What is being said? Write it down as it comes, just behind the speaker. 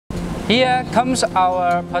Here comes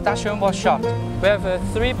our production workshop. We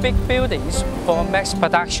have 3 big buildings for mass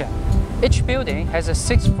production. Each building has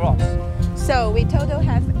 6 floors. So we total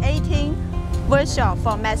have 18 workshops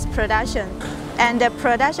for mass production. And the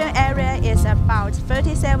production area is about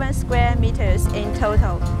 37 square meters in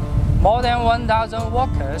total. More than 1,000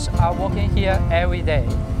 workers are working here every day.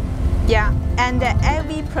 Yeah, and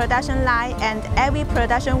every production line and every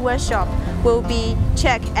production workshop will be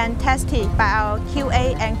checked and tested by our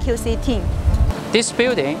QA and QC team. This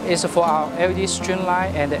building is for our LED string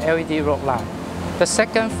line and the LED rod line. The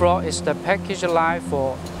second floor is the package line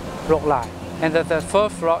for rod line. And the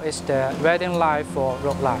third floor is the welding line for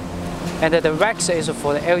rod line. And the racks is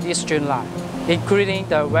for the LED string line, including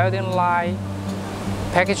the welding line,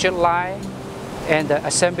 package line, and the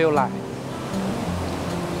assembly line.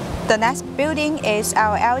 The next building is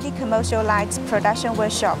our LED commercial lights production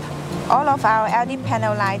workshop. All of our LED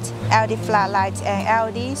panel lights, LED floodlights, and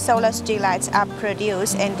LED solar street lights are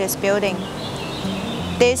produced in this building.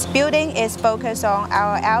 This building is focused on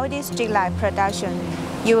our LED street light production.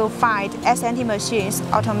 You will find SND machines,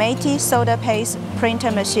 automated solder paste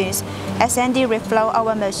printer machines, SND reflow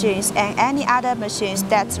oven machines, and any other machines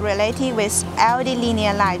that's related with LED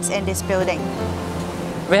linear lights in this building.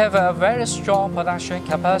 We have a very strong production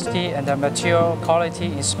capacity and a material quality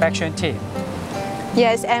inspection team.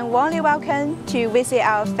 Yes, and warmly welcome to visit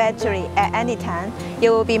our factory at any time.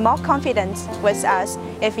 You will be more confident with us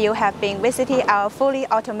if you have been visiting our fully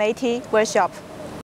automated workshop.